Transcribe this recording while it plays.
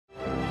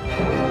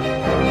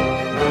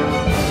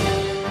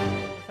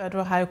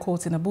Federal High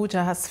Court in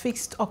Abuja has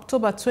fixed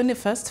October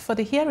 21st for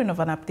the hearing of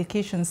an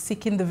application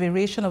seeking the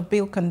variation of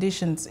bail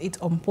conditions it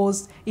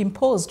imposed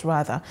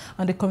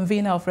on the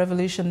convener of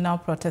Revolution Now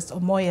protest,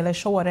 Omoyele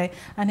Sowore,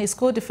 and his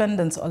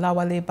co-defendant,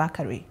 Olawale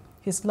Bakare.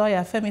 His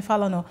lawyer, Femi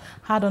Falana,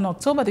 had on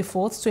October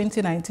 4th,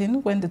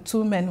 2019, when the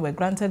two men were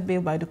granted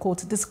bail by the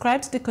court,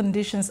 described the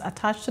conditions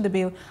attached to the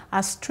bail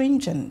as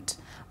stringent.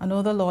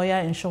 Another lawyer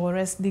in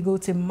Sowore's legal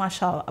team,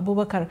 Marshal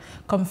Abubakar,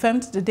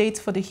 confirmed the date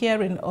for the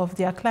hearing of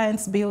their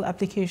clients' bail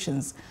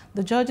applications.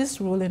 The judge's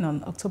ruling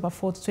on October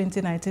 4th,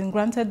 2019,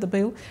 granted the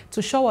bail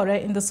to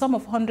Sowore in the sum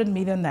of 100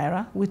 million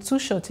naira, with two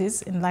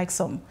sureties in like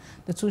sum.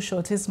 The two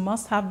sureties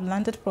must have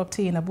landed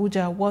property in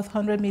Abuja worth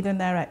 100 million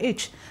naira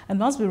each and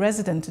must be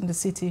resident in the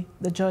city,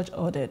 the judge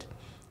ordered.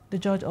 The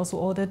judge also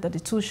ordered that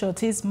the two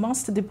sureties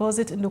must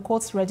deposit in the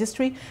court's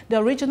registry the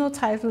original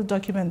title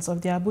documents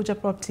of their Abuja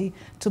property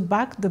to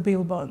back the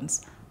bail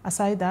bonds.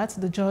 Aside that,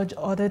 the judge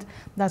ordered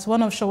that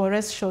one of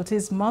Sowore's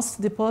sureties must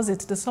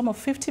deposit the sum of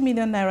 50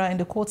 million naira in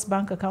the court's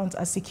bank account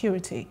as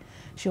security.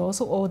 She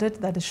also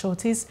ordered that the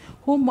sureties,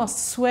 who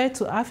must swear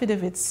to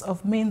affidavits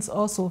of means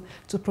also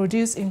to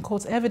produce in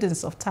court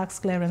evidence of tax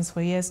clearance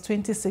for years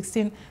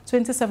 2016,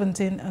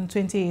 2017 and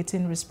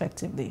 2018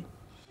 respectively.